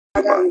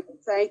Father, we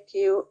thank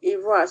you.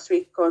 Even as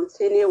we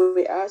continue,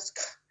 we ask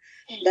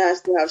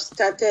that you have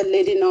started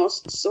leading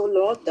us, so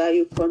Lord, that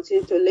you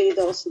continue to lead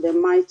us in the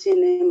mighty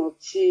name of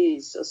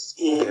Jesus.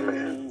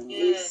 Amen.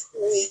 We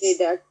pray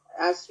that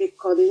as we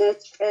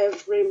connect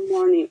every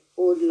morning,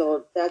 oh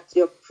Lord, that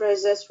your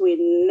presence will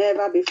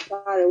never be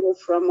far away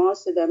from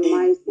us in the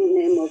mighty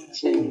name of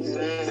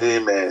Jesus.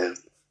 Amen.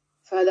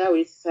 Father,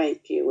 we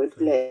thank you. We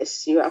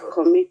bless you. I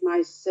commit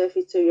myself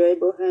into your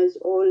able hands.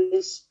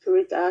 Holy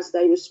Spirit, ask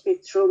that you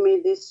speak through me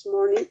this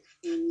morning.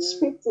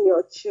 Speak to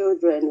your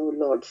children, oh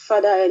Lord.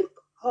 Father,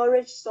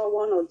 encourage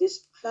someone on this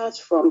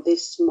platform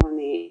this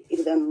morning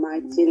in the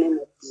mighty name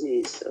of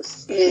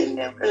Jesus.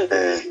 Amen.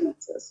 In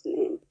Jesus'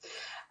 name.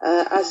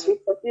 As we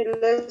continue,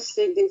 let's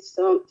sing this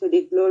song to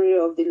the glory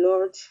of the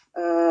Lord.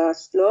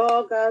 As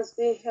long as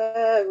the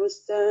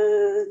heavens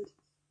stand.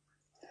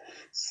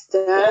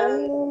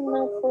 Stand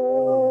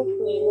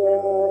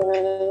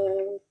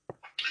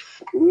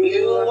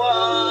you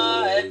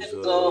are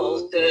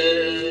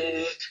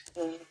exalted,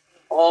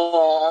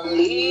 unlimited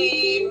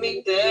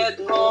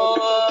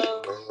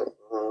God.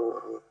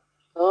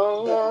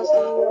 Long as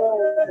the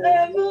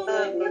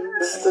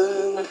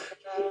stand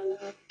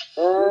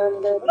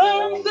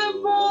From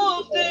the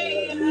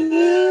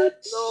mountain,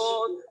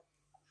 Lord,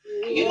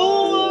 you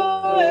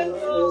are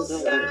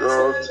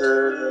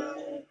exalted,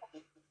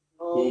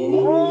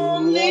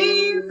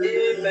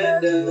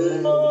 unlimited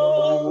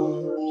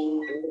God.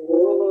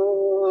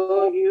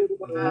 Oh, you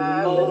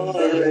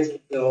are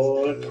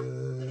exalted.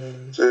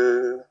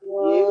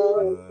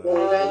 You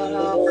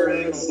are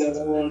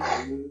exalted.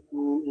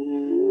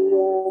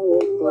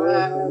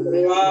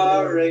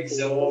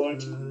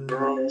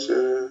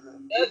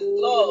 Yes,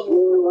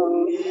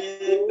 Lord,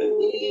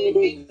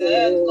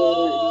 unlimited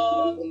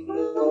God.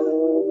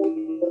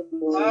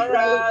 Far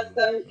as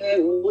the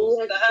heavens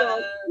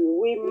stand,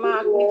 we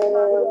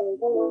magnify your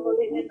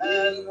holy name.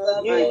 and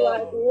the You are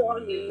the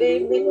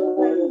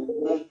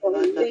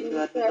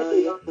unlimited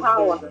in your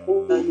power,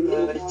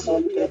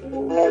 unlimited in your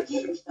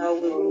goodness,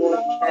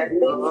 unlimited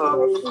in your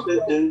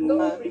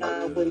glory.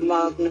 We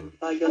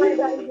magnify your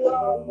Father, name. you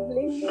are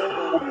unlimited.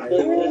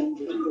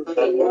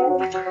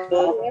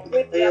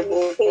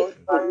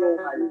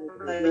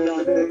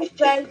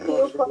 Thank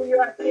you for you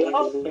are the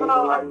all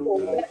powerful,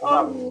 the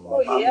all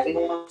unlimited.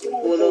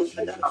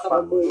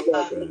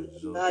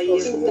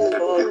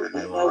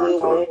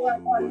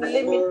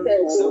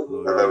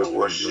 Father, we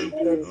worship you.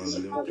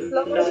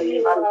 Lord,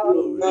 you are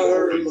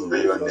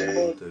Glorify your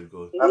name.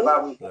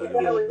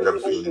 We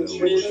appreciate you.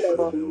 We're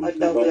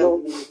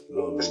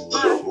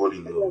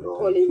so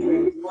holy.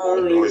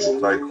 We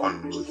strike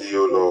on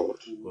you, Lord.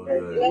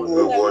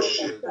 We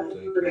worship.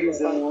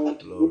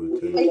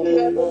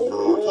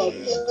 Oh,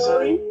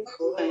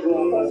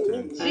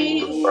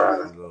 Jesus.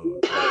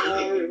 Good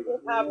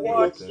Father. have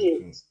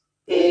worshipped.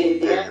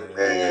 Amen.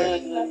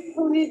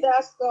 Only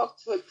that stuff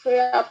to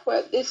prayer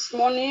this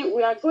morning.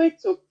 We are going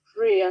to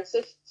pray and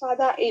say,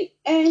 Father, in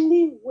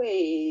any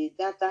way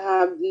that I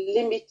have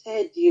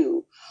limited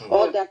you,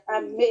 or that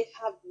I may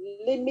have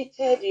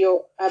limited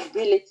your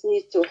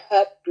ability to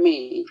help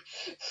me,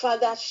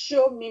 Father,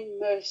 show me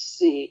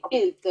mercy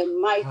in the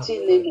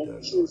mighty name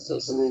of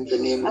Jesus. In the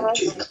name of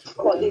Jesus.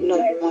 For the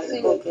mercy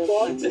of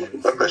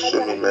God, Papa, show me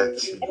Father,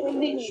 mercy. in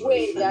any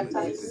way that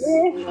I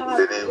may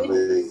have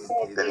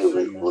limited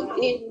you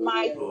in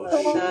my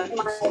thoughts,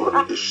 my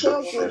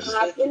actions, in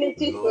my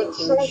ability to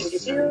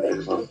trust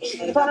you,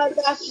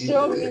 Father,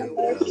 show me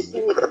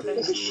mercy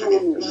this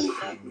morning.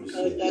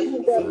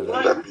 In the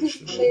mighty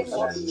name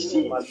of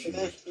Jesus.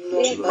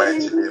 In Mighty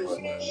any name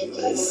of way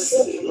that I Jesus.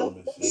 may have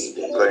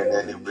For in limited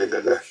any way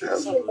that I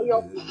have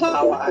your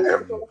power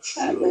help, to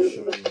help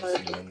me.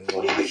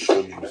 only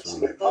show me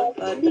mercy.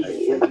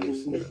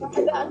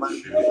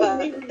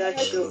 Father,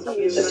 show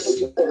me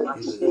mercy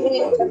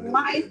in the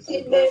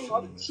mighty name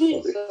of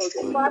Jesus.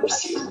 Father,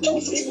 show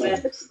me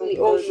mercy,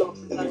 oh Lord.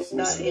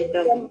 In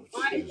the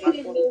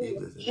mighty name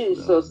of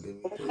Jesus.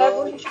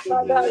 Heavenly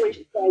Father, we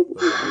thank you.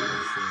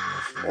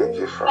 Thank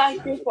you, Thank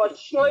Father. you for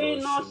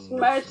showing us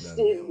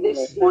mercy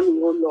this morning,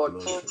 oh Lord.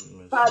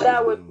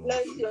 Father, we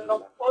bless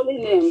your holy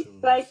name.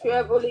 Thank you,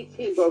 Heavenly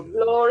King of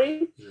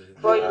glory,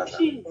 for in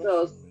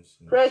Jesus'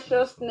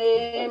 precious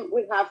name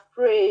we have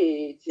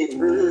prayed.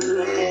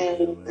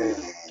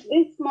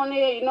 This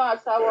morning, as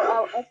I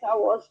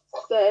was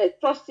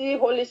trusting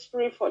Holy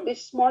Spirit for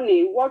this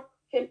morning, what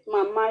came to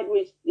my mind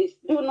is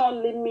do not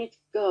limit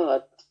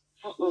God.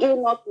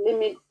 Do not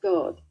limit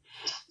God.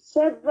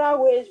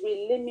 Several ways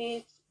we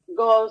limit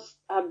God's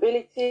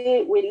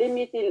ability. We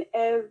limit in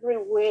every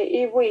way,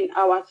 even in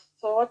our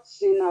thoughts,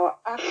 in our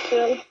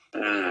actions.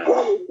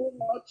 When we do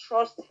not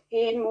trust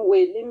Him,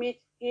 we limit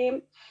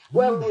Him.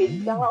 When we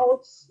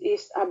doubt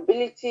His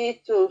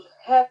ability to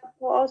help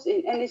us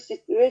in any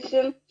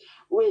situation,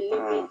 we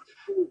limit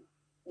Him.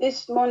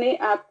 This morning,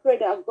 I pray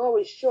that God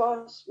will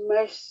show us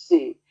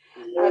mercy.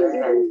 and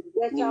even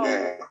better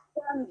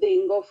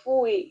understanding of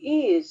who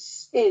He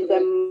is in the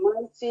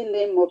mighty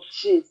name of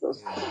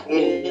Jesus.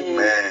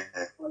 Amen.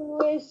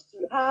 Always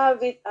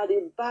have it at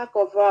the back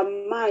of our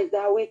mind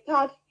that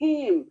without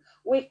Him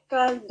we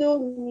can do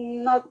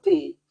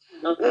nothing.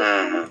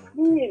 Without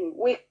Him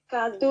we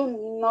can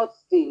do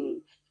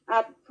nothing.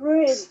 I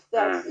pray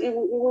that we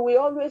will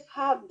always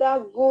have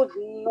that good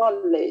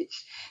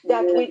knowledge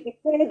that we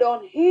depend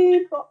on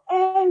Him for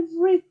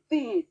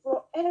everything,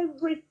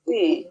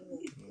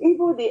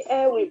 even the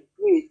air we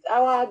breathe,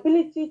 our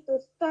ability to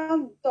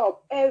stand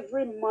up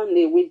every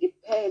morning, we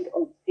depend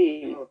on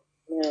Him.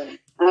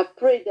 I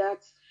pray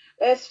that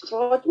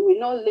henceforth we will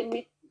not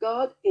limit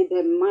God in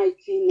the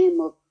mighty name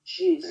of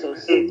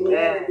Jesus.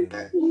 Amen.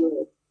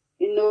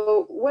 You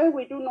know, where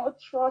we do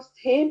not trust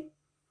Him,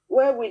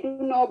 where we do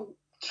not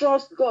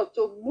trust God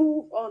to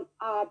move on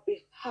our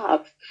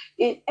behalf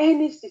in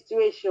any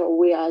situation,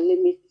 we are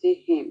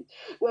limiting Him.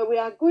 Where we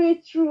are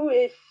going through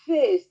a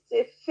phase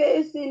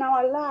in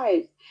our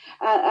lives,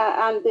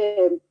 and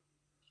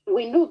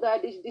we know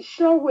that the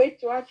sure way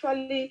to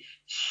actually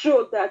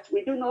show that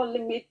we do not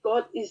limit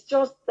God is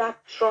just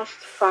that trust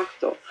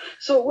factor.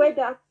 So where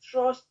that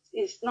trust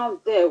is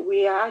not there,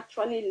 we are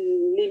actually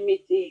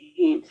limiting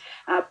Him.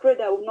 I pray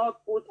that we will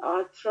not put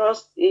our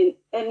trust in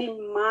any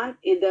man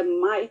in the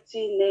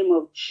mighty name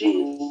of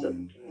Jesus.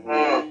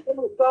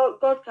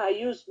 God can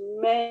use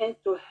men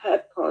to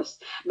help us,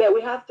 but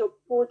we have to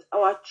put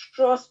our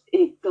trust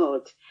in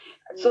God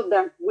so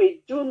that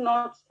we do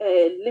not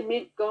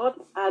limit God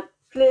and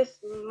place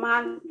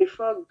man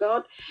before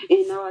God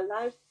in our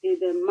lives in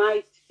the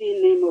mighty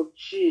name of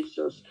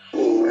Jesus.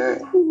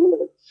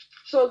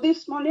 So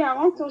this morning I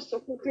want us to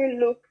quickly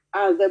look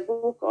at the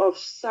book of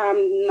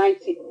Psalm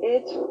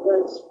 98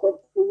 verse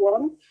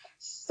 41.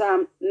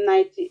 Psalm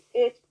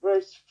 98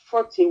 verse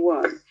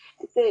 41.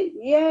 It says,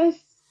 yes,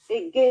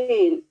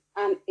 again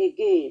and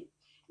again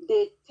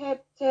they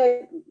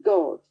tempted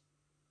God,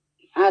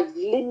 had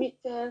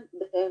limited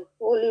the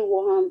Holy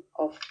One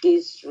of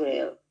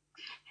Israel.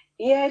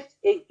 Yet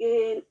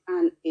again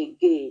and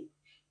again,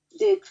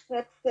 they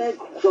tempted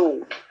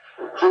God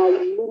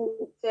and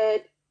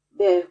limited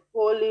the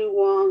Holy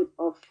One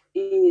of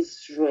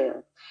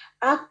Israel.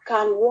 How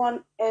can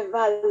one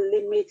ever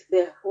limit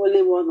the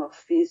Holy One of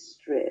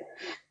Israel?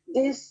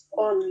 This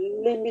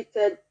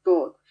unlimited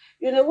God.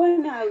 You know,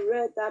 when I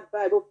read that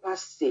Bible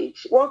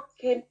passage, what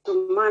came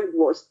to mind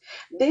was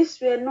these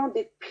were not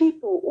the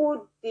people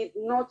who did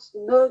not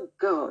know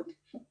God.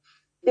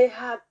 They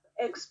have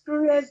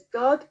experienced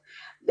God.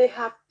 They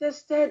have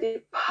tasted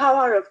the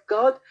power of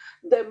God,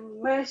 the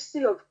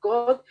mercy of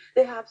God.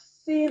 They have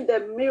seen the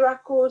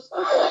miracles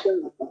of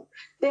God.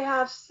 They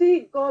have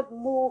seen God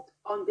move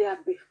on their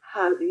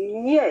behalf.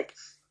 Yet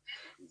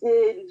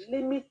they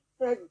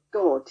limited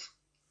God.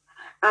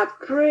 I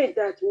pray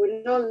that we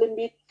will not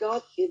limit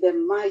God in the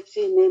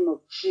mighty name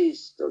of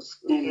Jesus.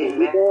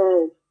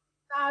 Amen.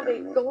 Serve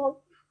a God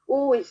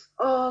who is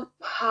all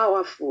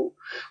powerful.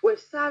 We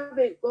serve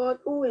a God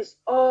who is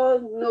all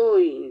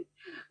knowing.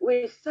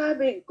 We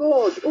serve a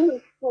God who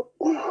is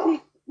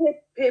completely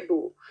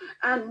capable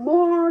and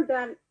more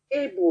than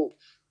able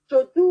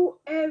to do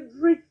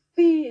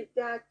everything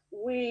that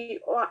we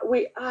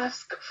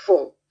ask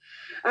for.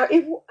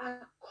 Even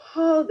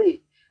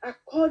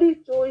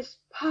according to His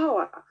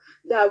power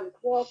that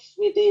works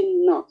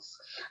within us.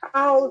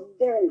 How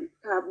then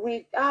can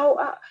we?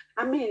 How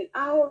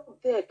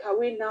then can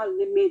we now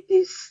limit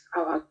this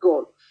our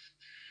God?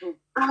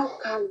 How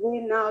can we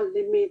now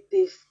limit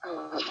this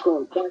our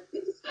God? That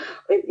is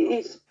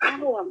His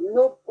power.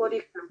 Nobody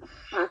can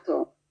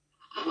fathom.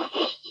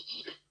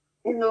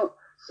 You know,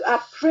 so I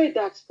pray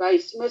that by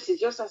His mercy,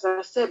 just as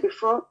I said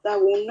before, that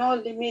we will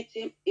not limit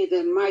Him in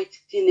the mighty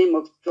name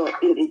of God.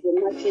 In the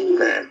mighty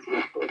name of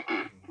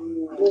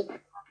God.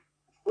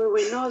 We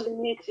will not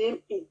limit Him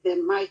in the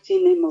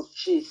mighty name of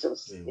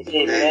Jesus.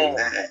 Amen.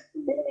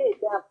 They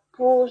that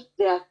put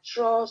their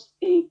trust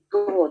in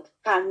God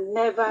can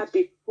never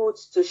be put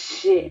to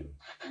shame.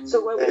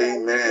 So when we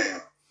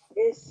are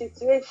in a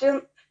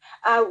situation,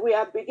 we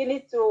are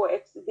beginning to,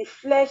 the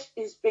flesh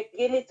is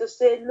beginning to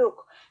say,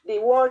 look, the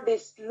world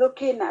is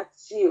looking at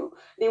you.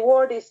 The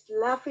world is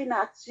laughing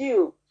at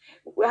you.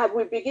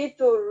 We begin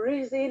to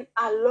reason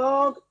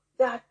along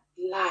that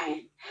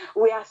line.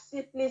 We are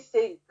simply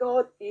saying,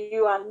 God,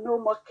 you are no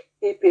more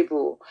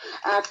capable.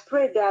 I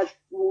pray that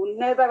we will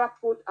never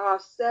put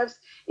ourselves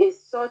in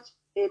such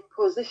a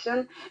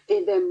position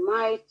in the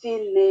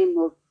mighty name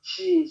of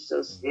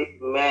Jesus.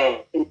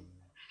 Amen.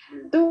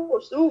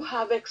 Those who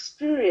have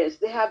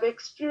experienced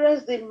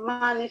the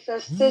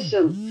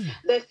manifestation,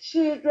 the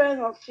children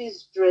of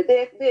Israel,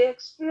 they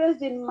experienced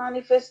the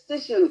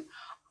manifestation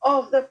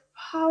of the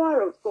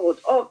power of God,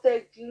 of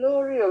the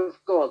glory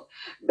of God.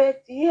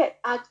 But yet,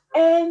 at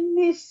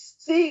any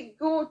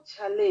single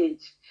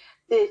challenge,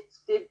 they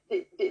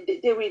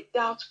will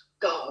doubt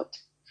God.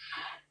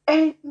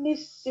 Any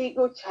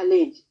single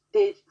challenge,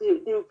 they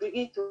will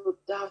begin to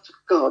doubt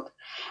God.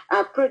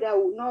 I pray that I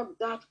will not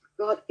doubt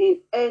God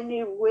in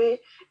any way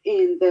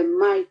in the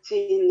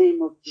mighty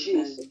name of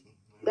Jesus.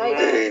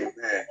 That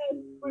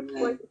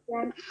Amen.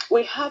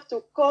 we have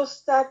to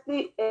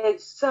constantly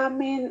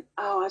examine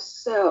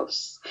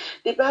ourselves.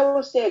 The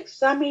Bible says,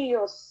 examine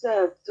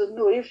yourself to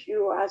know if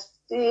you are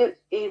still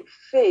in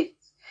faith.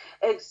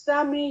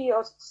 Examine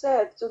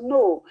yourself to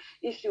know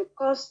if you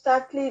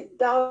constantly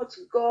doubt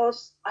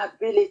God's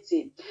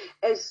ability.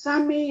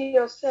 Examine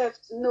yourself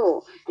to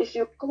know if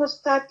you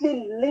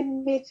constantly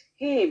limit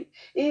Him,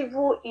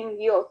 even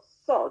in your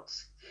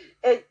thoughts.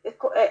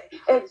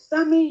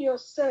 Examine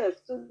yourself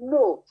to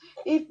know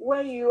if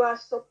when you are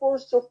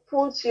supposed to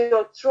put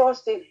your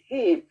trust in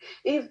Him,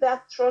 if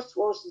that trust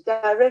was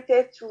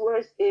directed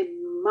towards a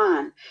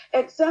man.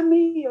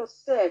 Examine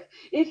yourself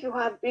if you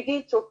have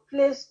begun to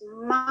place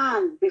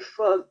man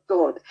before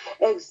God.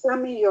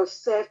 Examine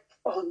yourself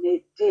on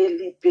a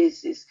daily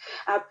basis.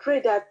 I pray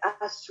that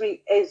as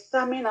we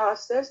examine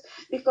ourselves,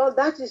 because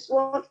that is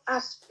one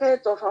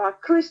aspect of our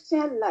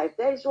Christian life,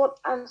 there is one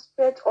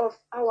aspect of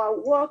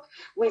our work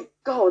with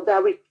God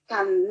that we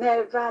can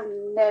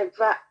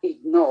never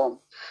ignore.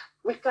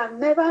 We can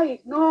never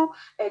ignore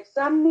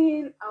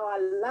examining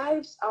our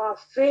lives, our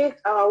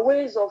faith, our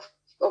ways of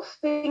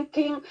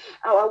thinking,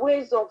 our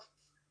ways of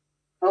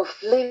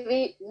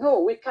living. No,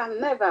 we can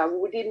never.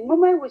 The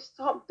moment we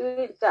stop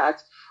doing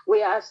that,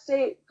 we are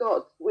saying,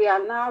 God, we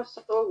are now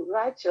so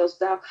righteous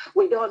that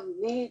we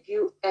don't need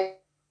you anymore.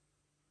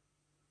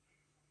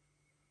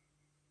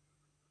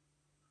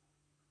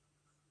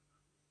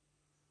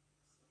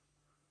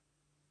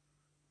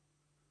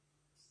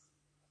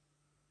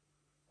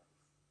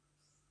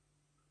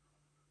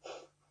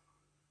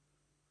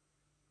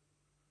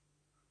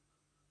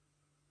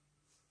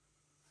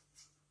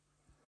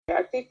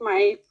 I think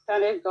my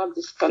internet got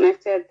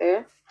disconnected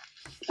there.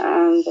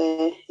 And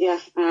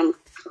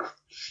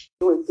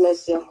we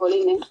bless your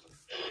holy name.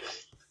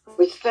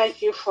 We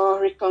thank you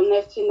for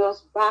reconnecting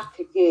us back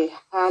again.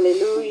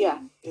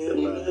 Hallelujah.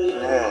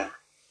 Amen.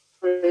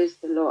 Praise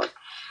the Lord.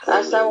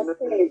 As I was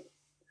saying,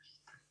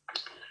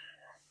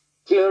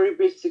 glory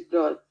be to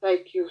God.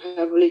 Thank you,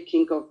 Heavenly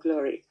King of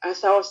Glory.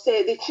 As I was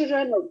saying, the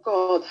children of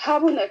God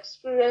haven't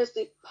experienced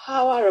the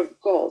power of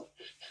God.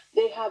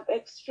 They have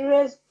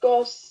experienced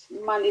God's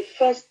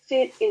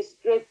manifesting His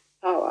great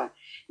power,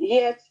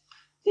 yet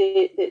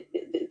they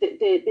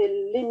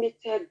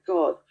limited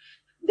God.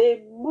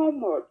 They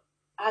murmured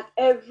at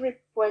every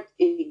point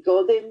in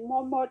God. They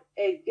murmured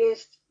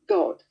against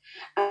God.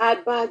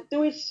 And by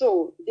doing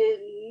so,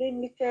 they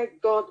limited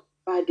God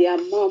by their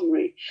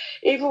murmuring.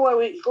 Even when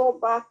we go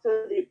back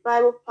to the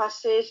Bible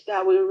passage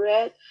that we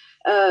read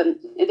in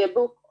the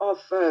book of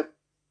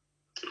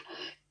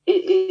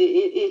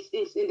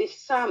it's in the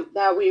Psalm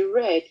that we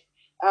read.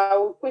 I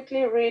will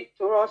quickly read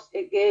to us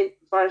again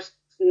verse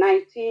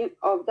 19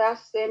 of that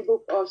same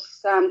book of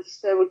Psalm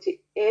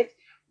 78,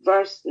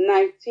 verse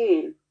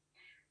 19.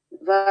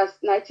 Verse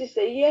 19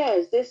 says,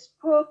 yes, they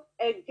spoke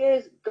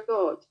against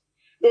God.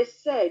 They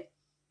said,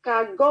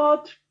 can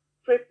God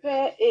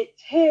prepare a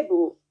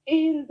table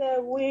in the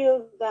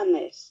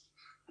wilderness?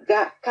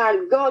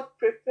 Can God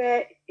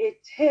prepare a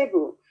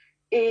table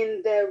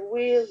in the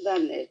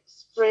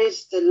wilderness?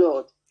 Praise the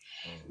Lord.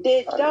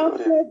 They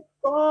doubted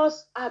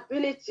God's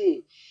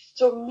ability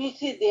to meet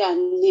their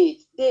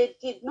needs. They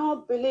did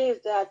not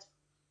believe that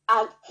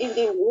in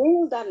the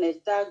wilderness,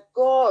 that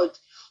God,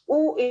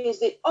 who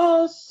is the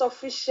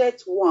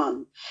all-sufficient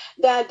one,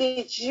 that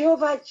the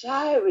Jehovah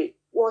Jireh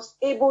was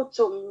able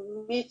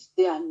to meet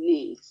their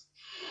needs.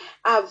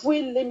 Have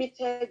we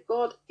limited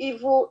God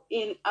even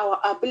in our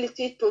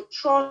ability to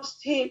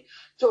trust Him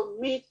to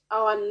meet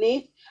our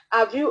needs?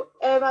 Have you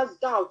ever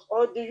doubted,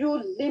 or do you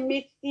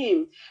limit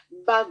Him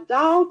by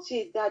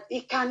doubting that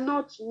He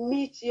cannot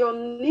meet your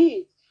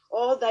needs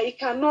or that He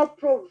cannot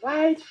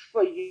provide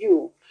for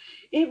you?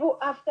 Even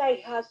after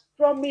He has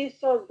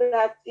promised us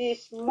that He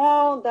is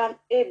more than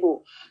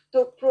able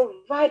to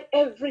provide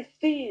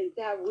everything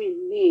that we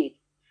need.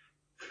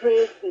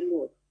 Praise the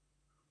Lord.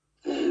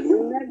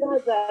 Remember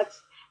that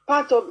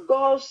part of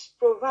God's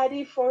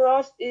providing for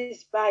us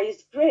is by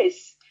His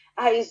grace.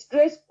 And His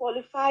grace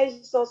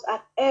qualifies us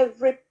at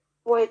every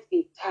point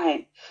in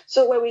time.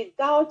 So when we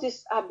doubt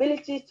His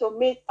ability to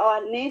meet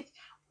our needs,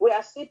 we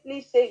are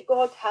simply saying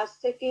God has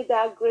taken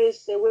that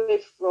grace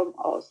away from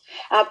us.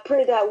 I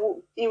pray that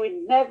He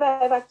will never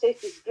ever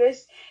take His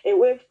grace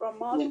away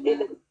from us.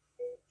 In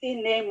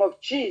the name of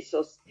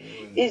Jesus.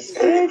 His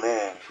grace,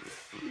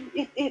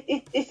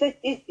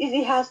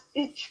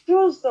 it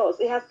chose us.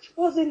 It has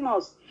chosen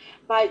us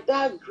by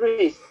that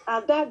grace,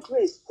 and that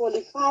grace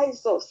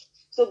qualifies us.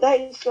 So that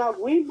is why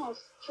we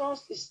must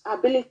trust His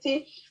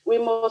ability. We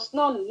must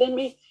not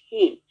limit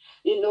Him,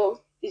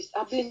 His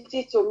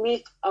ability to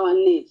meet our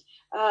needs.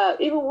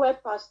 Even when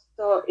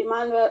Pastor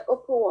Emmanuel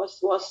Oku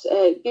was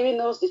giving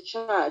us the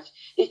charge,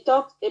 he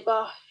talked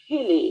about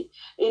healing,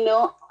 and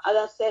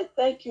I said,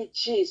 thank you,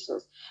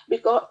 Jesus.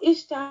 Because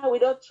each time we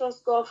don't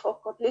trust God for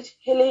complete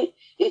healing,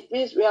 it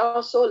means we are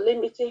also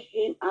limiting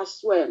Him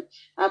as well.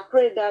 I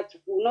pray that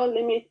we will not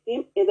limit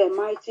Him in the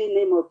mighty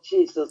name of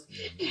Jesus.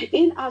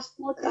 In as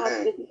much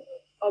as the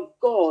of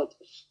God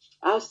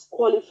has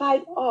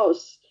qualified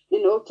us,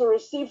 to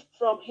receive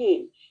from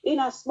him,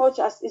 inasmuch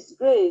as his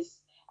grace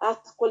has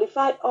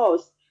qualified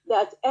us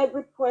that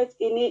every point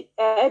it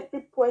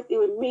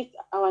will meet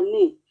our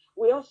need.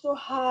 We also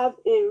have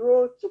a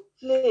role to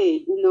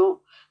play.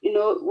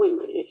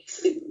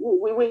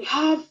 We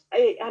have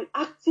an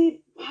active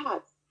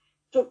part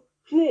to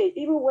play,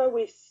 even where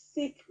we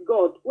seek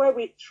God, where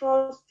we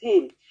trust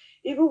him,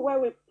 even where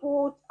we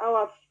put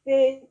our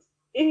faith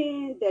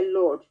in the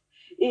Lord,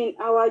 in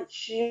our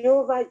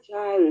Jehovah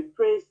Jireh.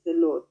 Praise the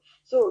Lord.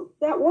 So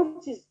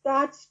what is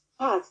that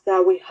part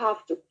that we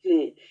have to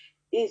play?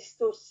 Is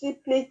to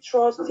simply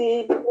trust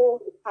him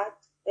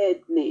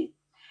wholeheartedly.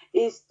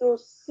 Is to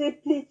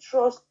simply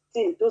trust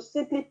him, to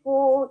simply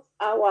put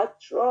our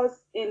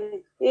trust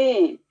in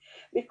him.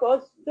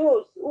 Because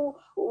those who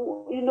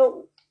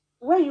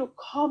when you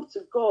come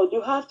to God,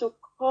 you have to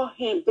call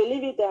him,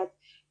 believing that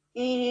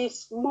he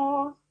is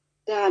more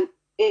than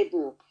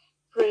able.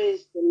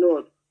 Praise the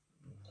Lord.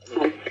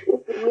 And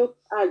if you look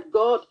at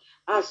God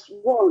as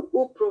one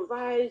who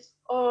provides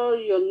all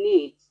your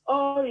needs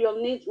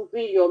will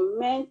be your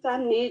mental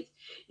needs,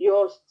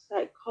 your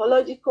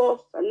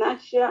psychological,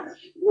 financial,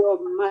 your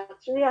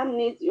material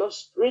needs, your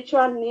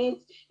spiritual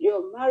needs,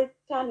 your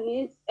marital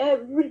needs,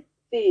 everything.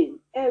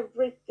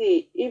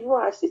 Even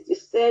as it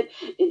is said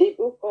in the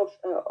book of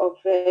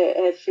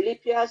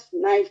Philippians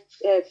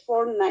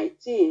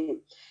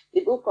 4:19,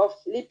 the book of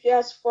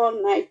Philippians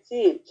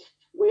 4:19.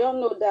 We all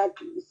know that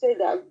we say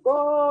that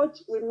God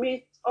will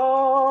meet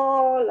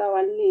all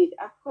our need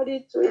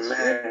according to his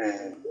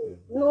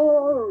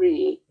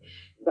glory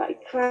by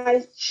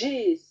Christ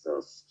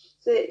Jesus.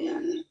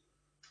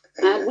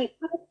 And we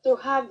have to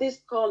have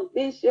this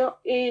conviction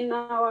in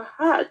our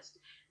hearts,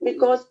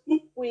 because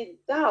if we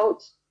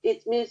doubt,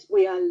 it means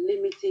we are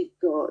limiting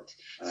God.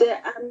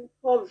 I'm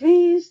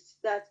convinced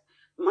that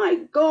my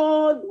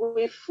God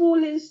will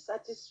fully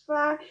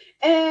satisfy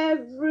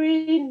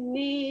every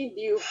need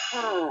you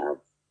have.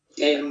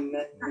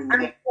 Amen.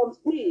 I'm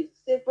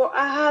convinced. For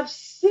I have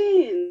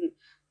seen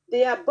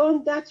the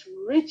abundant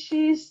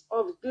riches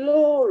of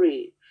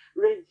glory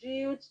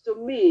revealed to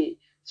me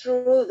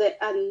through the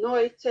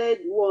anointed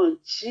one,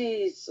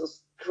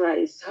 Jesus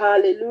Christ.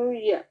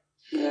 Hallelujah.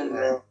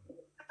 Amen.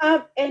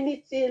 Have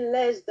anything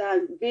less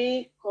than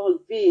being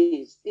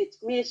convinced, it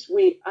means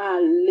we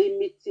are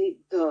limiting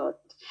God.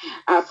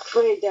 I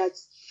pray that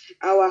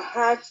our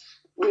hearts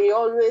will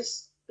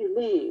always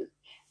believe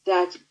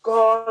that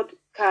God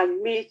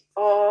can meet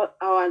all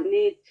our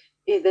needs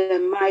in the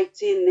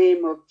mighty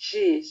name of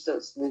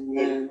Jesus.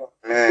 Amen.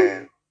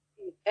 Amen.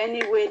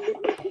 Anyway,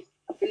 limit his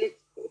ability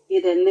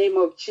in the name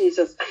of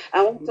Jesus.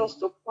 I want us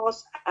to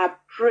pause and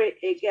pray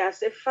again. I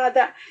say,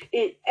 Father,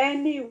 in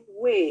any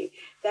way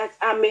that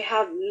I may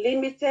have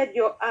limited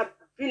your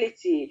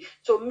ability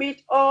to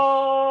meet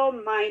all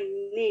my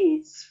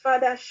needs,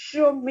 Father,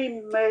 show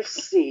me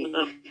mercy.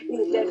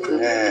 In the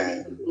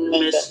Amen. In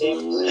the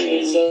name of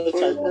Jesus,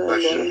 I come Father,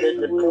 from in the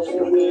any way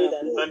any that way I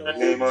that have I In the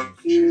may name of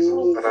Jesus,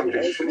 you Father,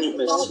 please have show me to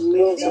mercy.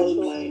 meet Lord, all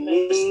show my me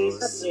mercy.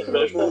 needs.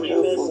 Lord, show me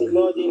Father, mercy, forgive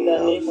Lord, in me, the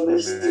have name of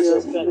mercy,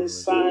 Jesus have Christ.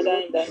 mercy, O Father,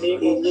 Lord. in the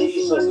name of In every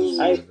Jesus, way,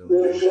 I pray,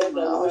 oh whether God,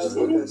 my that you have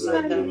household has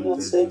limited been me, have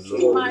limited, mercy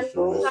Lord, my upon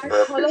before. us.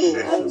 Father, please To show me In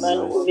the mercy. answer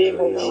mighty one name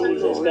of prayer, O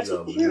Jesus Lord, Christ.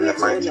 to In the meet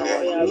children, all mighty our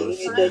I name of have Jesus.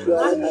 needs. my limited your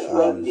Father, as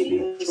you have have household,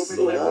 given to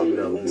mercy, me. have In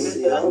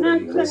mercy, the have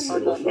name of mercy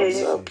on financially, us,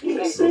 Jesus. have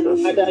mercy on us,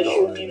 O Father,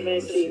 show Lord. me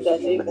mercy in the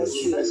Have name of mercy,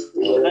 Jesus.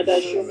 Lord.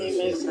 Father, show me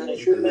mercy and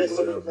show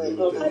mercy to my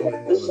husband.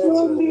 Father, Show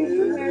show mercy to me my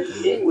Every children.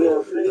 mercy. we In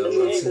have the name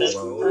limited of you, Jesus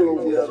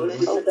Lord. We Christ. have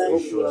Father,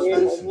 doubted in you. the We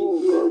have name made of you,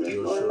 Jesus God,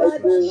 Christ. not I Father,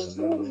 pray, to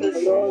show me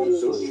Lord, you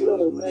show will mercy. show your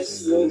me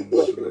mercy, oh mercy,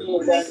 God. show In the In your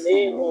the mighty mercy.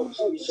 name of name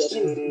of Jesus.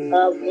 Jesus.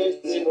 Have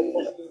mercy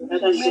upon Amen. me. Show me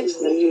Father, show me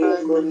mercy. mercy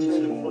upon me.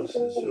 Amen.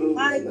 In the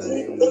mighty In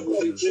name of the Amen. name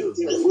of Jesus.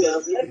 Jesus, you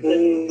have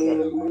lifted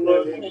me.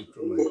 Lord, Amen.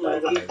 forgive me.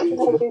 Father,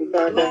 we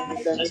Father,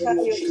 in the magnify name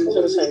of your Jesus,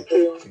 holy I name.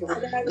 pray.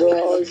 Father, we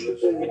Lord, give you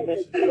show me all the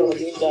mercy, Lord,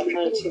 in glory. the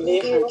mighty We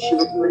give name you of all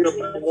Jesus. the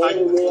In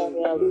any way I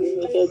may have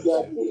limited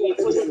your blessed be your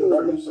ability holy to name.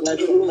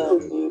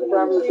 like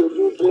promise to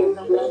do great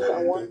things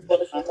and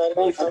wonders in my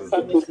life and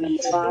family.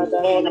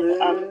 Father,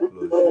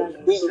 Lord,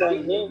 in the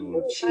name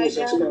of I Jesus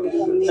am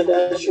Christ. that I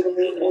Father, am. show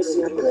me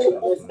mercy, The show name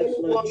me of mercy the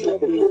to my one of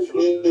children.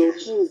 Israel. In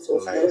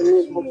Jesus' mighty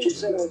name of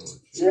Jesus,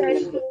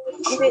 Jesus.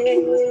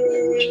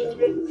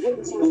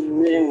 precious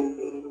name.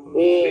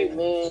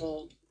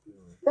 Amen.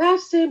 That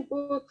same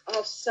book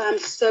of Psalm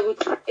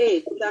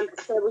 78,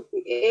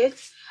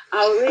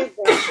 I'll read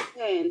verse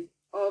 10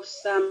 of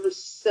Psalm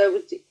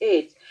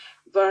 78,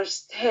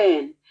 verse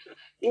 10.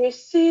 You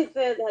see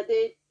there that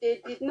they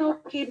did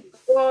not keep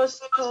God's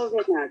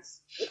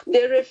covenants.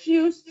 They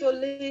refused to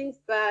live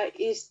by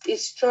his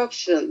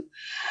instruction.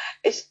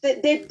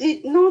 They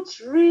did not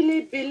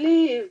really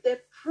believe the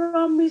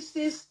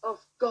promises of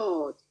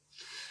God.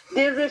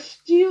 They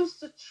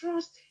refused to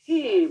trust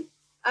him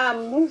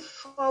and move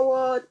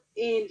forward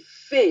in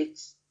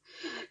faith.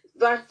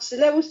 Verse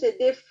 11 said,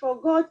 they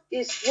forgot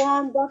his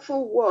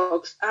wonderful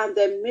works and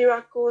the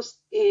miracles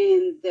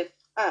in the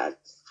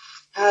past.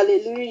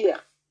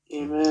 Hallelujah.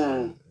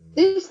 Amen.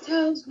 This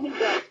tells me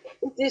that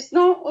it is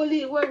not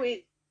only when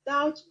we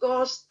doubt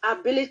God's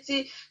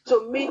ability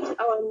to meet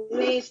our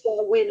needs,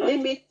 that we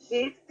limit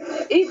it.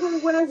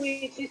 Even when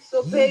we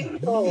disobey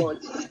God,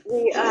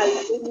 we are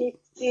limiting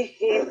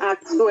Him as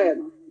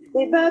well.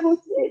 The Bible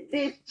says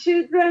the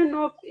children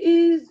of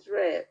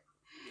Israel,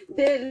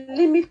 they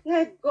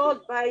limited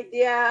God by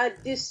their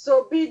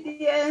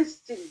disobedience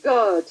to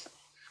God.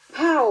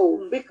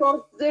 How?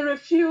 Because they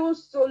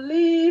refused to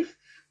live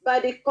by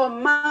the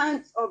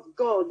commands of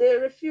God. They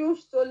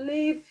refused to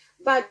live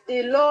by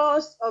the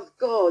laws of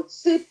God,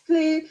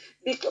 simply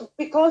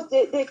because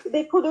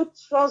they couldn't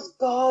trust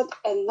God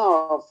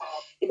enough.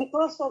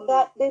 Because of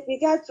that, they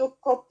began to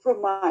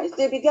compromise.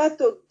 They began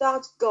to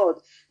doubt God.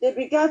 They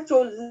began to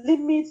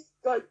limit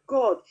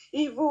God,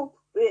 even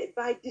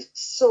by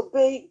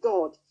disobeying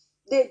God.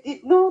 They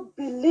did not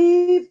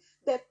believe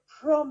the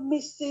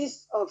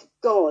promises of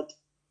God.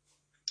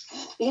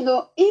 You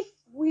know, if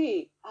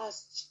we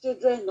as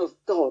children of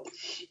God,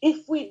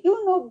 if we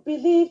do not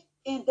believe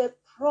in the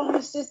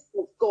promises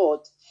of God,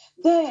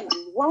 then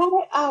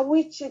why are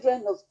we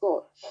children of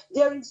God?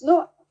 There is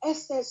no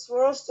essence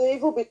for us to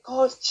even be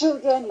called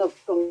children of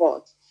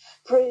God.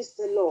 Praise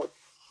the Lord.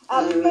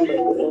 I pray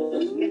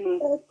that we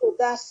get to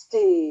that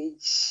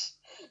stage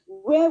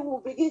where we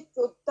begin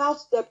to doubt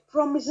the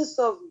promises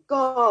of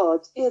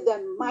God in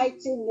the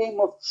mighty name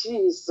of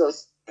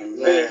Jesus.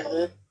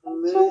 Amen.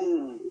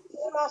 So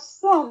there are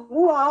some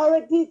who are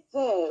already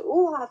there,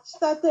 who have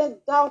started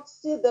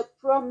doubting the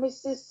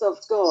promises of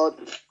God.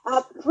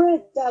 I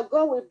pray that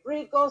God will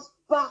bring us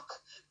back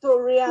to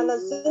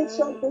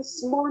realization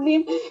this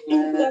morning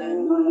in the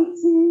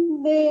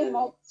mighty name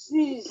of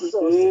Jesus.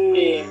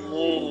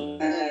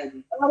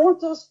 Amen. I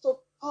want us to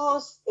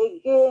pause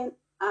again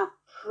and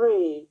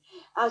pray.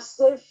 I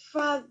say,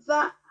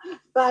 Father,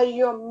 by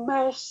your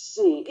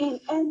mercy, in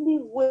any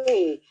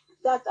way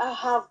that I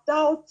have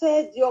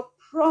doubted your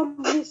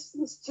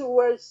promises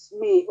towards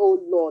me,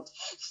 oh Lord,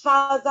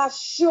 Father,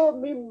 show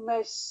me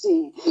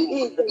mercy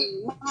in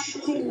the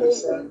mighty name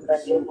In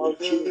the name of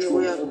Jesus,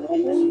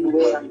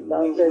 anywhere I've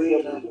doubted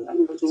your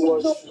promises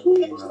towards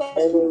me,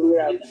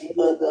 anywhere I've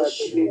given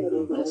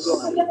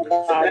Lord.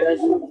 Father,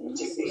 show me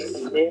mercy in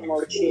the name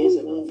of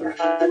Jesus.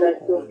 Father,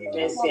 show me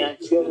mercy and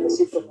show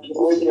mercy to my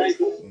children.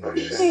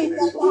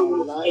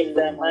 In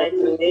the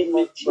mighty name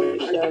of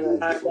Jesus,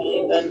 Father,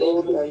 in the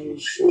name of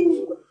Jesus,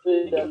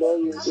 pray the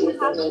Lord you show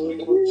me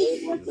mercy in the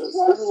name of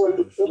Jesus.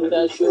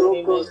 Father, show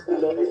me mercy,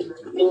 Lord.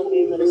 Show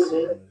me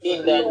mercy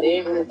in the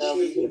name of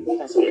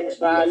Jesus.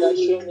 Father,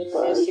 show me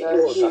mercy,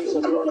 Lord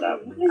Jesus.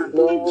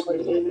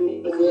 Lord,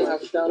 anywhere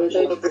I've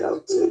doubted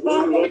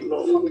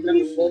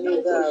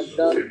anywhere I've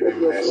doubted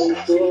your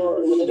grace,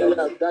 anywhere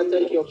I've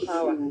doubted your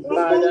power,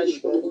 Father,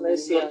 show me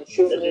mercy and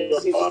show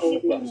mercy to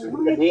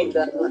me. In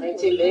the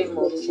mighty name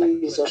of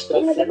Jesus,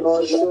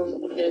 Lord, show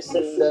me mercy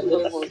in the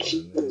name of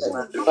Jesus.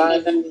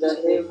 Father, in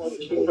the name of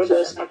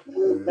Jesus,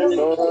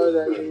 Lord,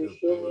 that you will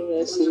show me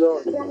mercy,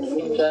 Lord.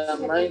 In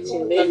the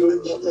mighty name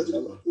of Jesus.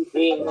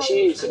 In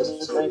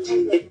Jesus'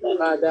 mighty name.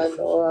 Father,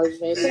 Lord,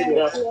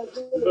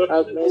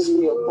 have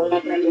mercy upon me. Have mercy upon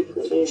me.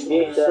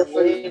 In the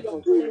name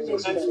of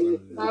Jesus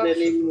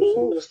Christ.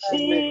 In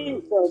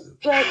Jesus'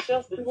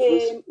 precious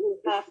name we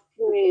have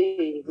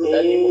prayed.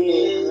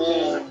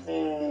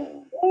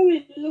 Amen. When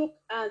we look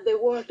at the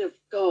Word of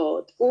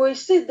God, we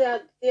see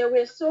that there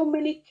were so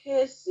many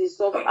cases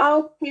of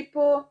how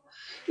people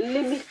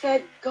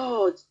limited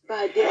God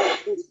by their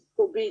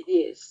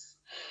disobedience.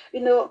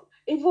 You know,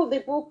 even the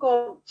book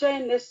of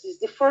Genesis,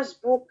 the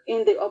first book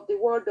of the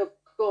Word of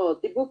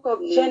God, the book of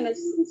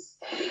Genesis.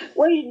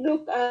 When you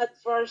look at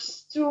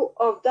verse 2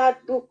 of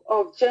that book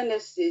of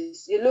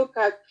Genesis, you look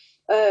at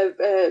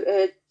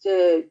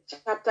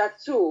chapter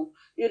 2,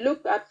 you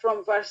look at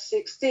from verse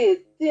 16,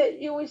 there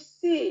you will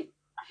see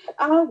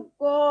how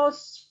God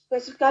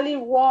specifically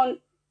warned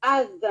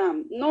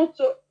Adam not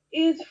to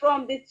eat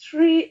from the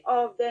tree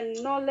of the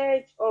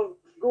knowledge of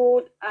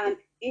good and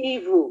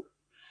evil.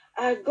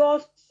 And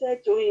God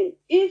said to him,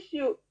 if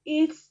you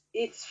eat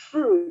its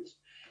fruit,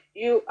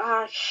 you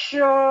are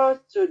sure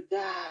to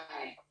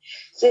die.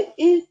 So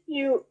if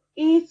you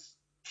eat,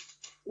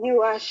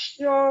 you are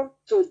sure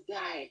to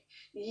die.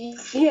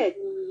 Yet,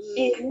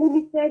 he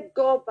limited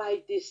God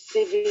by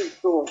deceiving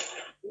God.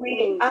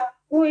 We are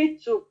going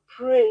to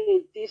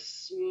pray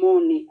this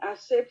morning. I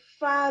say,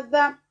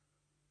 Father,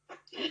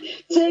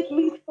 take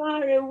me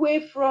far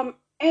away from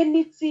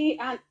anything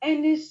and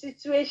any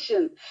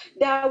situation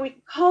that will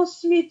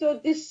cause me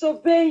to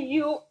disobey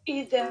you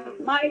in the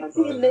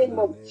mighty name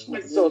of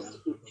Jesus.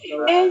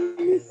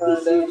 Any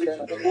Father, in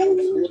the name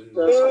of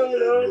Jesus,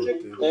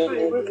 anything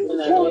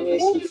and any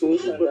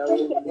situation that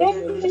will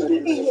make me to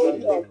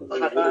disobey you,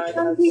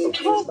 Father, take me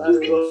far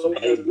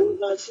away from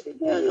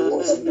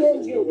in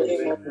the name of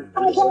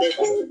Jesus.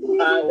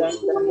 Father,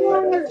 in the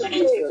name of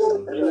Jesus,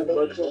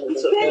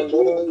 Take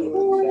me the Lord,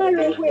 you far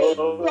away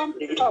from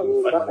us.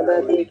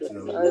 Father, take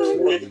me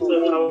carry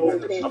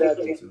anything that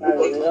we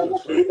carry.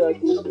 He that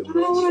you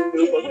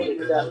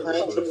in the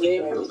mighty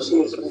name of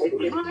Jesus.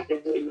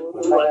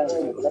 Father,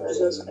 in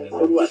Jesus' name,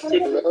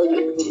 Lord,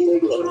 you will take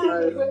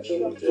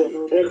total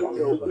control of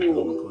your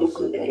will.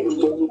 In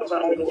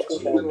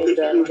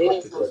the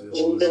name of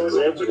Jesus,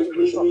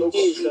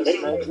 Jesus,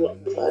 my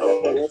Father,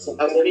 let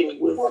every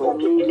way from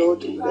me,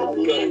 Lord, in the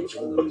name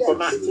of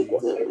Jesus. Take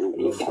every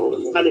way from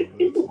me.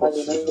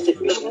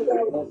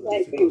 Father, we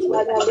thank you.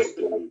 Father, we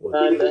thank you.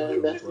 Father,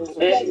 in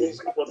the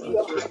Blessed be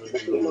your holy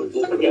King of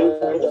glory.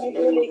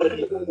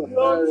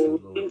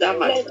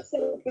 Blessed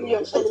be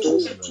your holy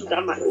name.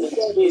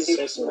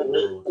 Jesus, my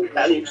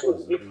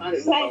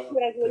Thank you,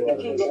 Heavenly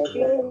King of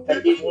glory.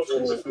 In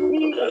Jesus'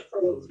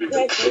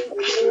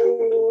 precious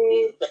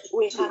name,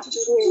 we have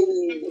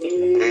prayed.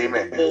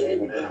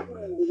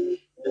 Amen.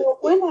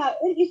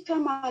 Each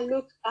time I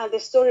look at the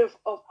story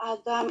of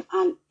Adam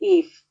and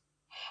Eve,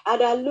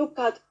 and I look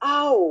at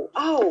how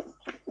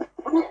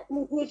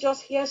you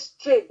just hear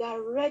straight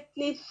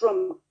directly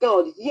from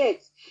God,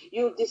 yet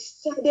you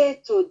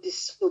decided to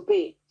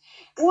disobey.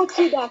 What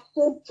did that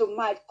came to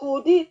mind?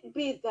 Could it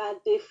be that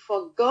they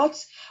forgot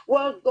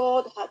what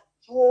God had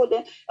told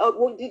them?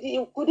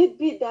 Could it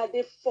be that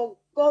they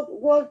forgot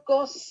what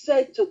God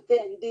said to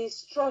them, the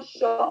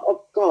instruction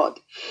of God?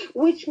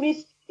 Which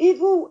means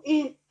even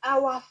in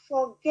our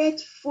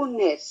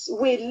forgetfulness,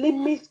 we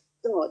limit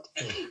God.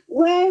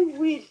 When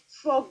we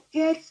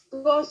forget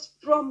God's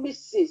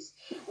promises,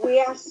 we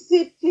are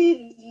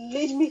simply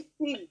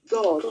limiting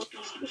God.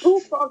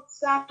 Book of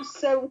Psalm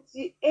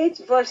 78,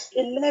 verse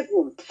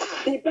 11.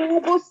 The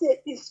Bible says,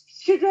 "These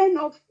children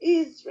of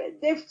Israel,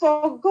 they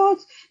forgot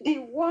the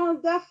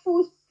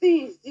wonderful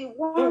things, the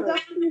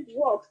wonderful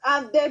works,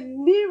 and the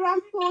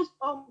miracles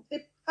of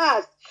the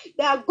past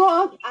that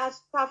God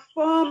has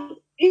performed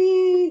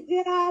in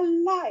their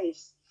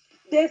lives."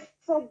 They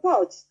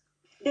forgot.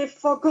 They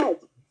forgot.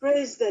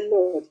 Praise the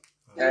Lord.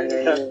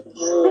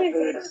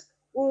 Praise.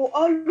 We will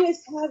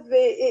always have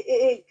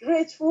a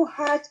grateful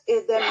heart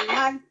in the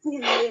mighty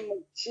name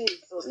of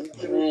Jesus.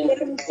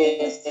 There is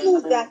a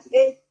saying that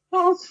a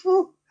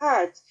thoughtful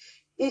heart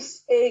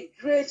is a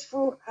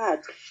grateful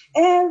heart.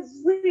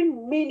 Every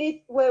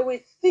minute where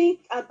we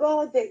think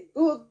about the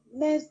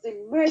goodness,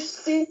 the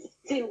mercy,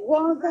 the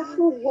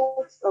wonderful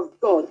works of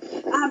God,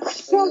 I'm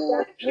sure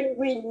that we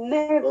will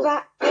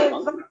never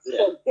ever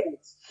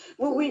forget.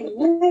 We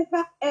will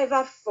never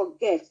ever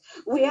forget.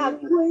 We are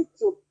going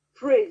to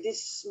pray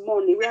this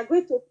morning. We are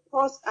going to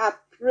pause and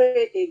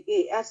pray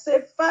again. I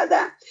say,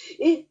 Father,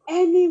 in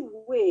any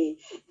way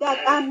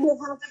that I may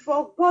have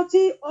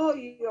forgotten all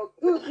your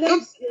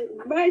goodness,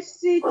 your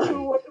mercy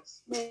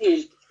towards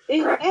me,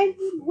 in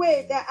any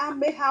way that I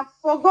may have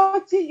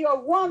forgotten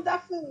your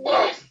wonderful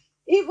works,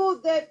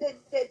 even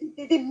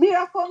the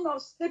miracle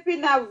of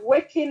sleeping and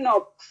waking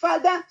up,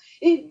 Father,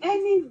 in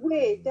any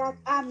way that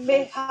I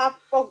may have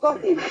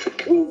forgotten,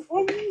 in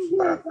any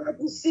way that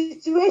the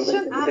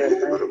situation I may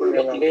have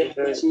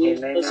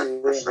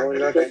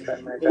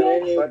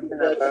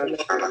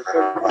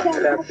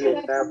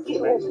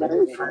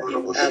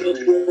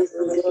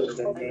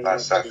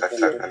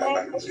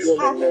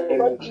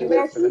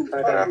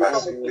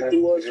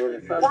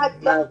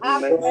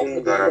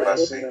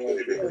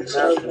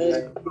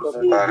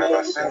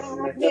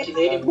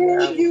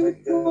you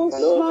so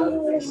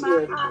small in my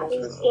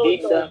eyes, oh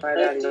Lord.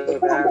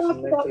 Father,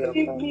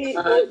 forgive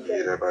me, oh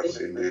Lord.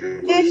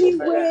 Any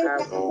way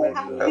that I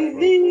have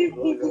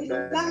believed in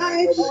the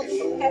life of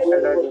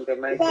heaven,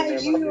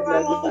 that you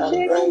are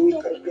unable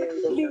to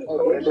forgive me,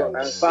 oh Lord.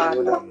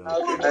 Father,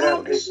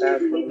 have mercy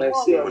on me,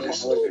 oh Lord.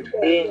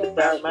 in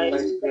the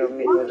mighty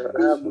name of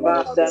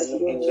Father, show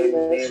me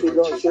mercy,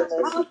 Lord, show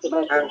mercy to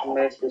my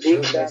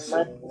in the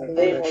mighty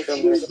name of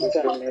Jesus.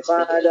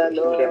 Father,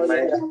 Lord,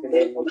 in the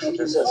name of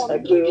Jesus, I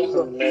pray, oh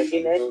God,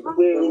 in any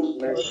way, oh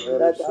God,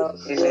 that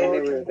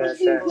Lord,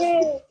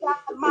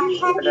 My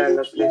heart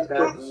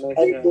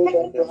I pray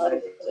that you have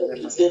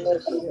mercy, show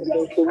mercy to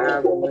me,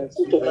 show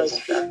mercy to my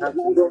son,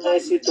 show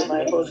mercy to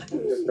my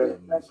husband. In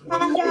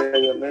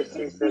the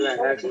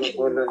mighty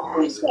name of God, show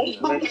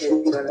mercy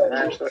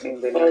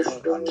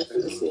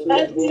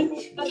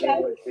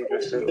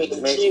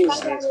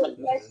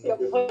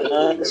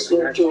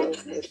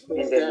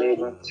in the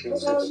name of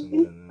Jesus.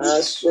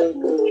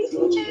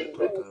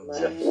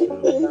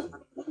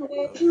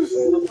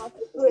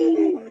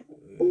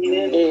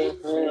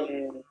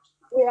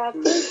 We are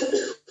going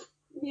to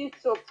continue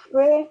to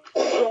pray.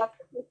 We are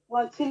going to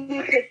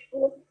continue to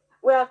pray.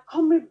 We are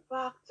coming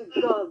back to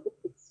God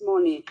this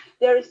morning.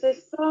 There is a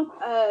song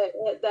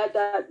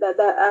that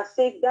I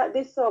sing that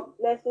this song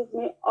blesses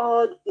me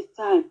all the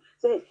time.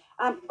 Say,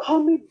 I'm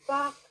coming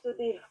back to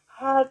the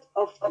heart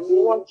of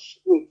worship.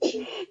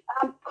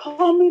 I'm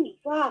coming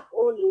back,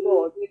 oh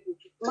Lord.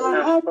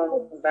 My heart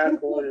is back,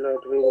 oh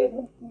Lord, really.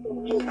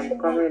 I'm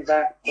coming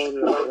back, oh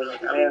Lord.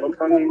 I am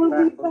coming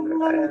back, oh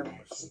Lord. I am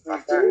coming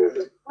back.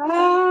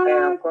 I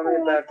am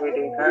coming back with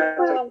the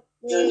heart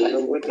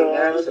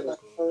of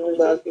coming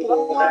back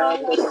again.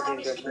 Without us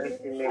in the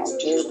mighty name of In the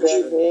Jesus.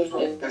 name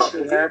of The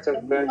Jesus. heart of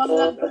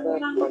Lord,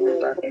 gratitude coming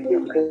back in the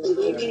mighty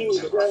name of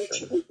Jesus.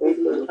 Jesus.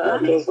 with the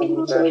heart of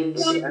Coming back with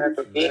the rejoicing. heart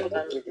of In the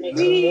gratitude in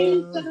the mighty name name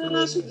of of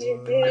Jesus, Jesus.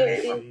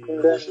 yeah.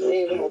 In the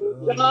name of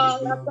It's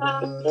all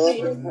about Lord,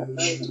 you.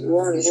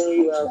 one whom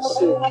you have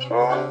saved, All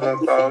all and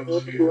about about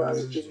whom you. you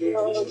have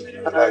delivered.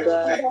 Like Father,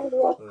 thank Father,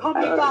 we are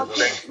coming Father, back you,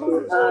 this thank the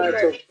morning, you, oh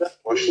heart Lord. of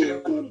worship.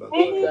 gratitude. In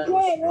In any the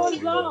way, name oh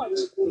of Lord.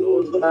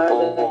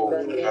 Father, in Oh,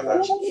 the name Father,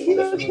 of Any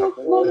Jesus.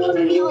 evil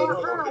Any in way our of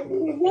hearts,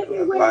 oh, in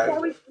any way life,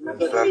 that we have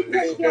limited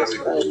establish your this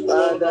spirit, life,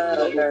 ability,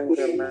 Father, we Father, in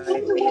the pray.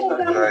 any mighty way name of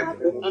that we guide have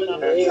Jesus. In the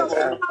limited Let name your us of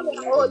have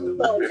power, mercy. oh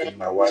Lord. spirit,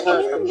 my the wife, Let and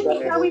us heart have of Any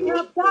way that we mercy. gratitude.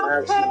 have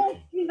Have doubted mercy.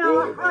 in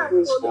our In hearts,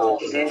 every oh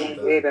Lord. oh, situation, Any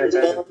way that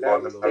I Lord, have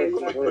God, that doubted, have we O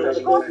Lord, committed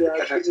in doubted my your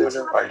Any heart, way O ability, that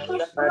Lord. has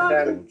righteous, caused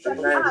Father, problems in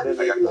the tonight, heart, O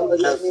oh Lord,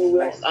 Lord. Lord, have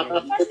anywhere mercy. I'm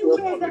not Any your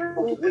way that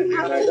people, we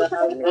have Father, put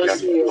have you are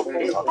mercy ourselves upon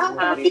Mercy me. upon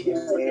without me In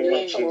in the the name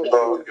of name you, of Jesus.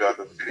 Lord, Jesus, you are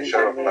the In finisher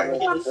the of my name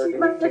of have faith. Jesus,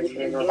 mercy. in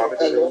the name of Lord,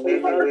 Jesus, in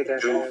any have way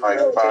that I Do have my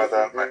mercy. doubted,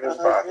 Father, O my Lord. Have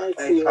Father,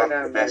 My mercy have Father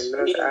upon and my me.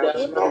 mercy Lord, In have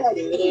the Lord,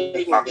 mighty mercy Lord.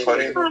 name in of the according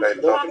Jesus, name to of thy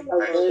Lord, loving Jesus.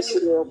 have kindness,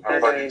 mercy upon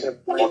Father, me. in according to the the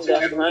In mighty the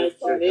multitude name of of mighty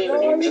Jesus, thy name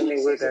in of grace, any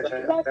way Jesus, that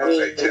I have as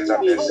I doubted, in O change Praise Lord.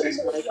 and your then holy say,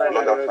 Jesus' name, mighty Lord, Lord.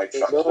 Father, name, have Lord, mercy,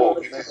 take and away oh, Lord,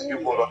 it my is In you,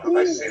 sins. O Lord, that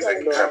I sins Jesus'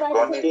 against. I Lord, have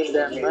done precious in it.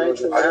 the Mercy, name. O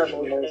mighty Lord, I have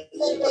name of mercy,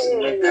 Jesus. have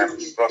am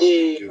mercy. Amen.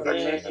 trusting you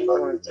that you Amen. will Mercy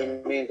not unto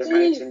me in the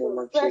mighty name Jesus'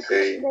 of precious Jesus.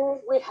 say name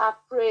we have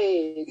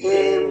prayed.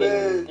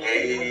 Amen.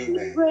 We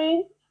amen.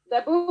 pray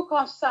the book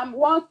of Psalm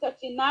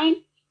 139.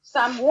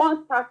 Psalm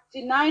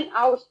 139,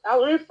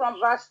 I'll read from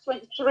verse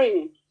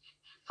 23.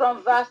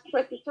 From verse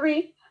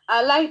 23,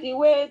 I like the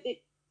way the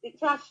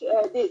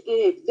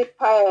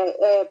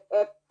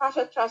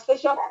partial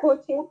translation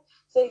put it.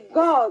 Say,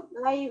 God,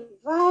 I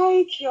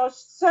invite your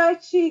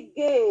searching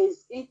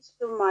gaze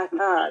into my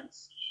heart.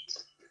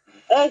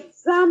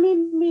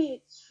 Examine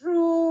me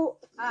through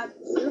and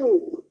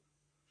through.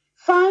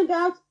 Find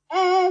out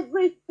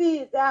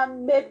everything that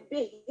may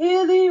be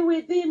hidden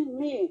within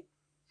me.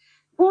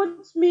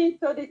 Put me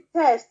to the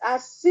test. I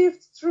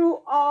sift through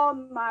all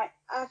my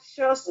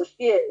anxious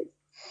fears.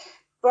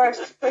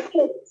 Verse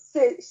 28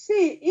 says,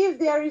 see if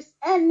there is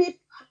any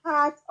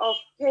part of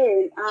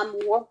pain I'm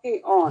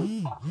working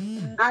on,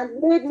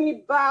 and lead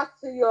me back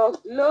to your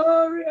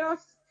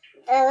glorious,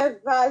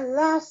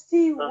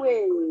 everlasting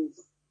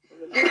ways,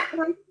 the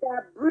path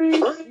that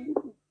brings me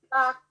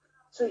back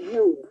to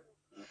you.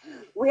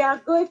 We are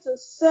going to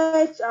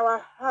search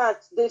our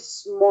hearts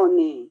this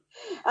morning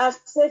and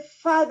say,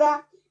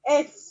 Father,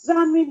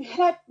 examine,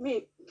 help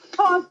me,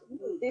 pause me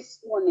this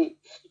morning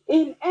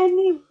in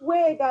any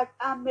way that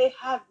I may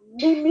have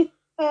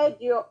limited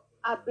your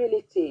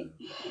ability.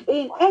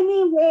 In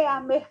any way I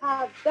may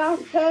have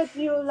doubted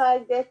you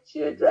like the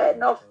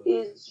children of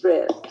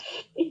Israel.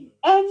 In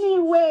any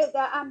way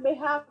that I may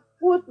have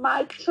put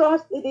my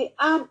trust in the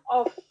arm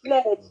of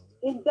flesh,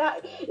 in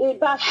that,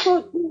 by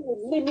so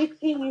doing,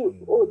 limiting you,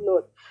 oh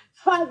Lord.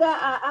 Father,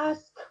 I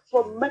ask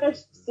for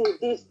mercy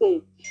this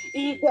day.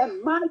 In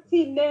the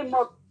mighty name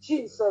of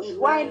Jesus,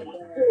 why not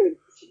pray?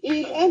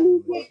 In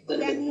any way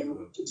that you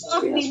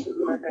walk We ask in for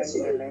Father,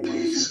 in the iniquity, name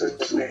of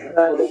Jesus, I have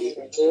Father, come in to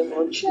the name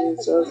of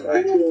Jesus,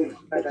 I pray.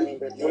 Father, in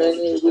the In name of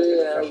any Jesus,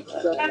 way I I've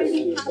Father, that doubted we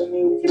you, have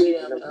any in way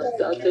limited, I've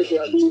doubted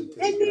your in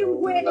ability, any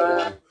way that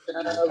Father,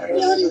 have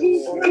we have mercy been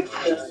upon me.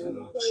 iniquity, In the name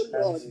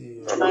oh of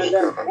Jesus. Lord. Father,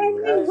 In have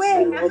any way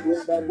mercy, I Lord, in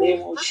have the put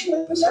name of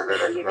Jesus.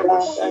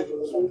 Father, in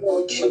the name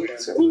of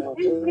Jesus. in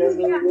In any way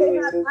any I may way,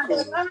 have O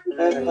God, advanced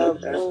I in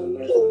have your done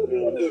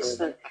will.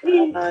 anything,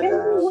 In Father, any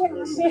have way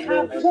I mercy, may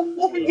have Lord,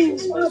 walked in in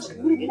Jesus' mighty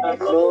godliness,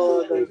 name. oh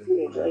Lord, I Lord.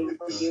 pray that you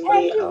bring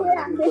me Any out, way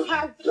I O may God.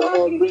 have walked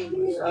Lord, in bring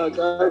me out. Have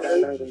Father,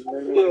 mercy Lord, in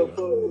the name of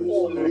upon oh me.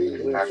 Jesus, Lord. in any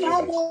way,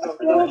 Father, Lord,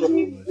 show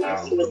me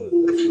Now, mercy,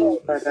 oh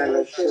Lord. Father,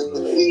 Lord, show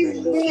me in Give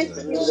mercy.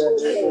 mercy, the oh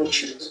name of Lord.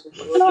 Jesus.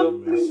 Show Show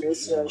me me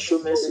mercy and show mercy,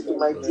 mercy oh to Lord.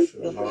 my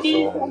children. oh In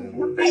Lord, the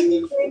Let mighty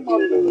me name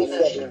of forgive them.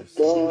 Jesus.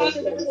 God,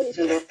 Father,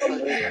 show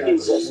me in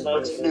Jesus' mercy.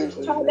 mighty name.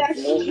 Father,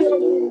 In show the me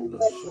name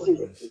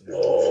mercy.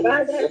 of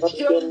Father, God,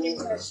 show me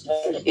mercy.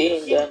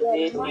 in In the the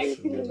name of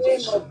mighty name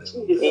Jesus. of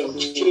In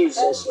Jesus.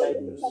 Jesus' mighty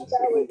Heavenly name.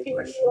 Father, we give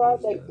you all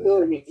the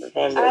glory.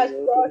 Ask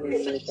Hallelujah. God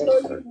to show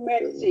you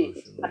mercy.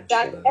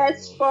 That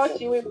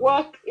henceforth you will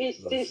walk in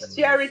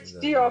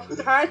sincerity of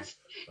heart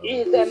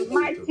in the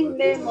mighty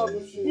name of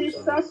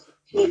Jesus.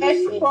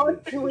 Henceforth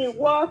you will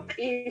walk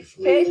in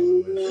faith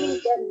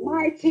in the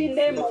mighty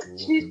name of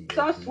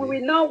Jesus. We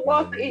will not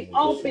walk in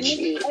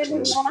unbelief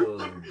anymore.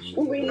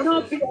 We will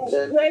not be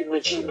The name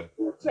of ungrateful Jesus.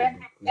 children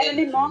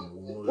anymore.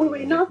 We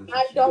will not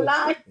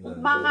idolize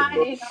man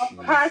in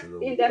our heart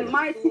in the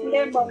mighty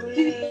name of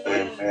Jesus.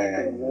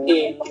 We amen, will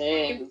not walk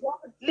in Amen.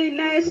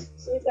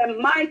 worldliness in the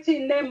mighty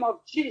name of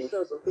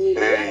Jesus.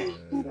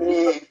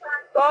 amen.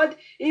 God,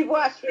 even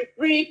as we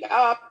bring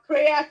our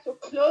prayer to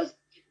close,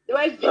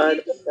 Let's begin Father,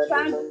 to in the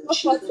name thank of God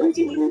for Jesus, bringing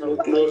King it of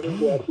back. glory,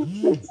 we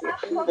appreciate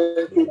you.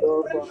 Thank you,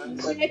 Lord, for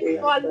answered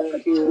prayer. Our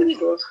Thank Lord you,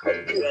 Jesus.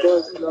 God,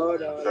 because,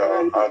 Lord, our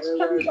our life hearts will to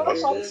never Thank you, God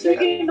remain Lord. for the same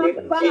bringing us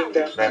again. In back.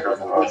 the Let our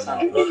mighty hearts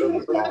name For to of you,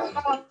 bringing Jesus us Lord. Christ.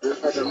 back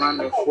Father,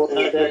 man of our war,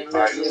 Father, in the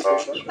Tonight, name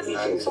Lord, of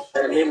tonight, Jesus,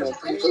 in the name of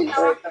Jesus bringing our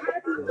Christ.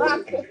 hearts Lord,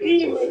 back to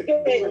Him again.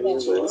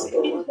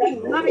 In the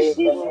In mighty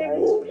the name of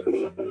mighty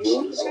name of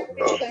Jesus, Jesus.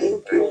 we thank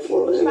Thank you. you,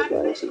 Lord.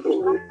 Father,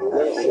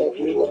 Blessed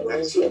be your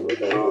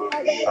name.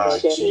 Father,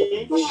 Ancient of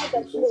days, all be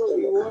the lifted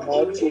glory. up.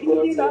 We Mighty give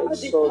God, you be all the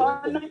exalted.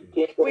 honor.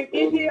 King We of give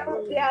glory, you be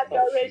all the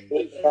magnified.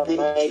 In adoration. the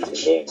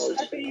mighty name of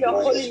Blessed be your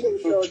holy Jesus. name,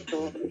 Lord.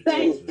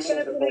 Thank you,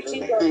 Heavenly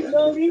King of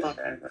glory.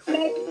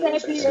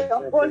 Blessed be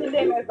your holy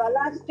name,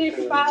 everlasting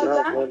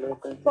Father.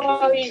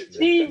 For in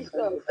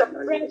Jesus'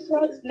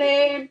 precious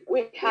name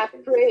we have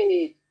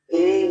prayed.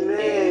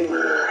 Amen.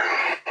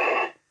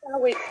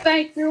 And we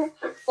thank you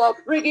for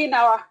bringing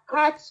our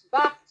hearts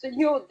back to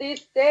you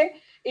this day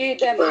in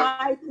the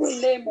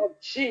mighty name of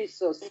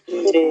Jesus.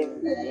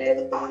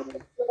 Amen.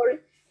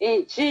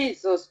 In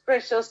Jesus'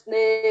 precious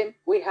name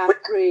we have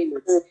prayed.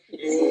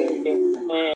 Amen.